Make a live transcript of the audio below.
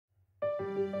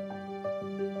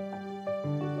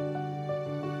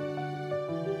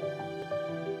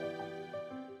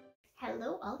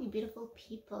Hello, all you beautiful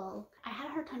people. I had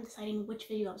a hard time deciding which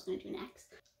video I was going to do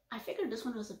next. I figured this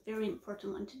one was a very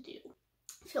important one to do.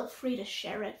 Feel free to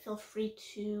share it. Feel free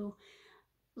to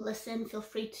listen. Feel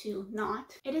free to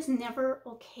not. It is never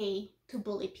okay to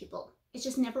bully people. It's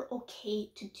just never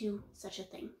okay to do such a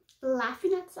thing.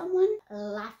 Laughing at someone,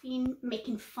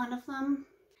 making fun of them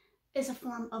is a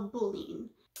form of bullying.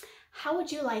 How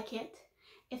would you like it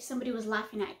if somebody was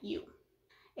laughing at you?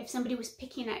 If somebody was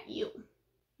picking at you?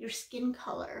 Your skin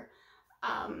color,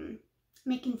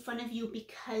 making fun of you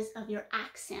because of your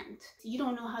accent. You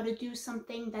don't know how to do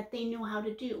something that they know how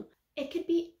to do. It could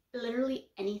be literally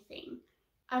anything.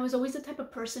 I was always the type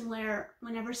of person where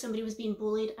whenever somebody was being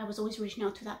bullied, I was always reaching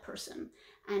out to that person,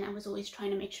 and I was always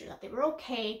trying to make sure that they were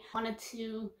okay. I wanted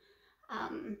to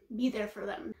be there for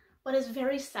them. What is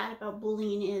very sad about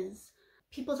bullying is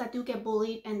people that do get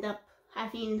bullied end up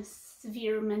having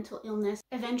severe mental illness.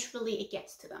 Eventually it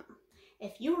gets to them.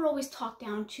 If you were always talked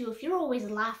down to, if you're always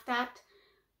laughed at,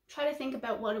 try to think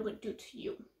about what it would do to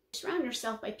you. Surround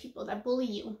yourself by people that bully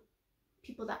you,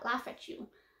 people that laugh at you.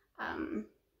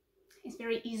 It's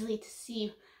very easy to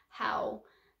see how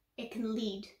it can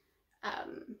lead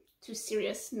to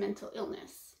serious mental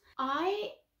illness.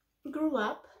 I grew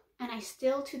up, and I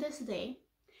still to this day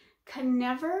can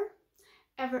never,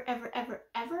 ever, ever, ever,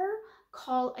 ever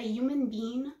call a human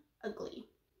being ugly.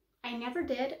 I never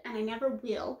did, and I never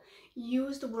will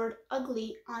use the word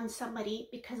ugly on somebody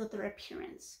because of their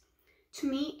appearance. To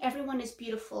me, everyone is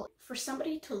beautiful. For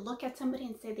somebody to look at somebody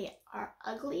and say they are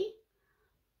ugly,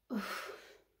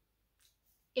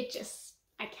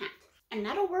 I can't.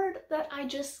 Another word that I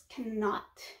just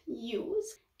cannot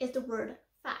use is the word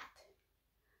fat.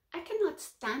 I cannot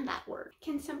stand that word.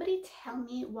 Can somebody tell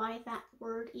me why that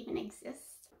word even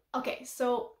exists? Okay,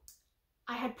 so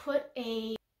I had put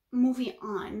a movie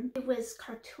on. It was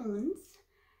cartoons,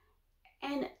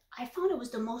 and I found it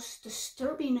was the most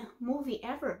disturbing movie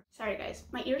ever. Sorry guys,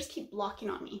 my ears keep blocking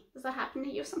on me. Does that happen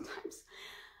to you sometimes?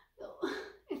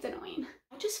 It's annoying.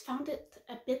 I just found it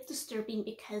a bit disturbing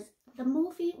because the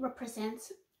movie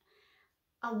represents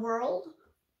a world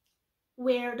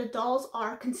where the dolls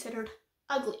are considered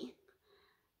ugly,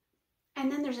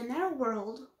 and then there's another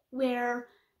world where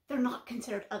they're not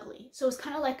considered ugly. So it's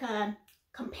kind of like a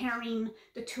comparing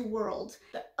the two worlds.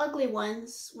 The ugly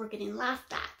ones were getting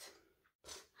laughed at.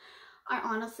 I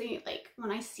honestly, like,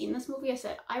 when I seen this movie, I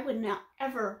said, I would not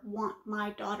ever want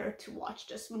my daughter to watch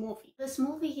this movie. This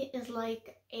movie is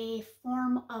like a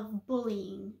form of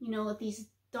bullying. You know, these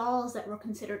dolls that were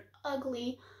considered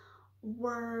ugly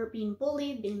were being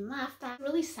bullied, being laughed at.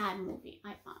 Really sad movie,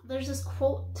 I found. There's this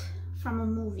quote from a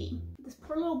movie. This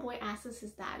poor little boy asks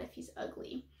his dad if he's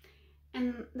ugly.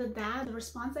 And the dad, the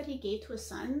response that he gave to his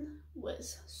son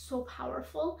was so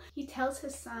powerful. He tells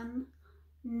his son,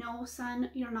 no son,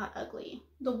 you're not ugly.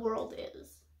 The world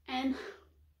is. And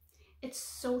it's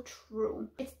so true.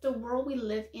 It's the world we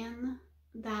live in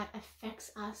that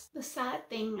affects us. The sad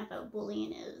thing about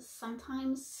bullying is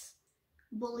sometimes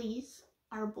bullies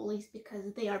are bullies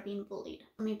because they are being bullied.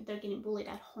 Maybe they're getting bullied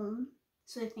at home,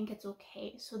 so they think it's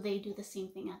okay. So they do the same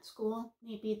thing at school.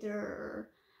 Maybe they're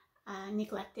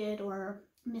neglected or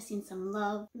missing some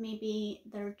love. Maybe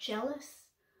they're jealous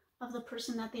of the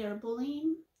person that they are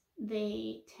bullying.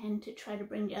 They tend to try to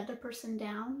bring the other person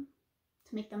down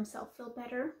to make themselves feel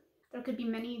better. There could be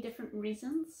many different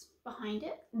reasons behind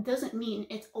it. It doesn't mean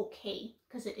it's okay,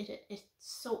 because it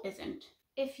so isn't.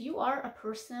 If you are a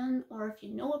person, or if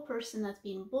you know a person that's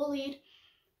being bullied,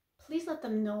 please let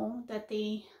them know that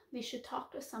they should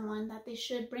talk to someone, that they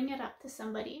should bring it up to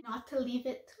somebody, not to leave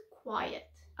it quiet.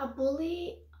 A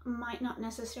bully might not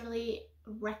necessarily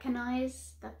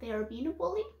recognize that they are being a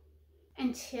bully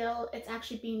until it's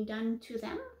actually being done to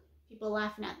them. People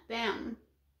laughing at them,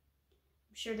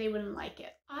 I'm sure they wouldn't like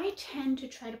it. I tend to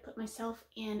try to put myself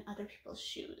in other people's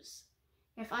shoes.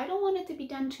 If I don't want it to be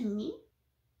done to me,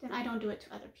 then I don't do it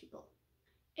to other people.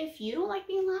 If you don't like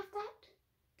being laughed at,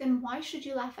 then why should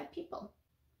you laugh at people?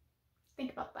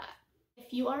 Think about that.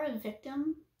 If you are a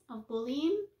victim of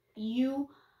bullying, you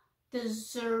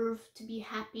deserve to be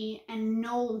happy, and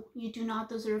no, you do not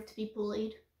deserve to be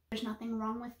bullied. There's nothing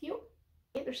wrong with you.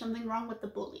 There's something wrong with the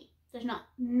bully. There's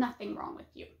nothing wrong with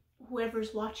you.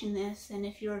 Whoever's watching this, and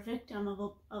if you're a victim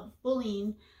of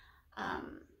bullying,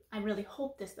 I really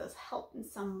hope this does help in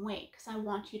some way, because I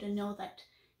want you to know that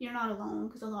you're not alone,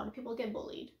 because a lot of people get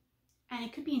bullied. And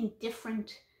it could be in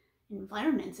different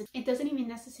environments. It doesn't even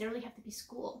necessarily have to be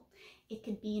school. It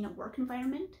could be in a work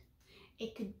environment.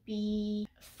 It could be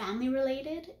family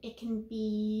related. It can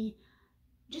be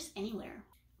just anywhere.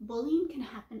 Bullying can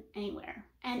happen anywhere,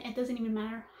 and it doesn't even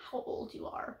matter how old you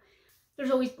are.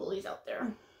 There's always bullies out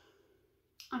there,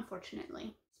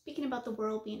 unfortunately. Speaking about the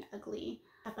world being ugly,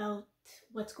 about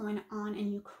what's going on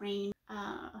in Ukraine,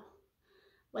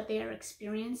 what they are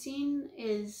experiencing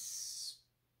is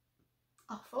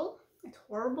awful. It's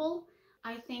horrible.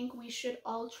 I think we should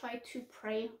all try to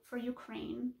pray for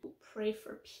Ukraine, pray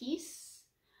for peace,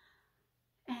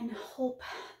 and hope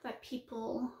that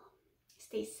people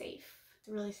stay safe. It's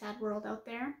a really sad world out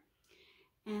there,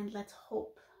 and let's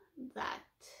hope that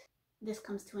this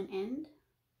comes to an end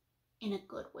in a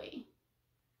good way,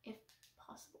 if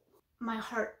possible. My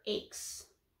heart aches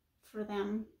for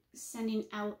them, sending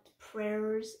out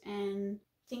prayers and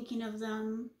thinking of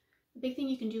them. The big thing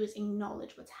you can do is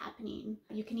acknowledge what's happening.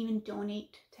 You can even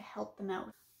donate to help them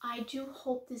out. I do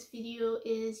hope this video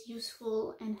is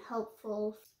useful and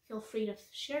helpful. Feel free to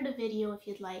share the video if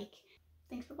you'd like.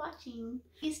 Thanks for watching.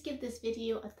 Please give this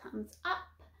video a thumbs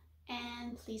up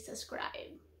and please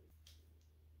subscribe.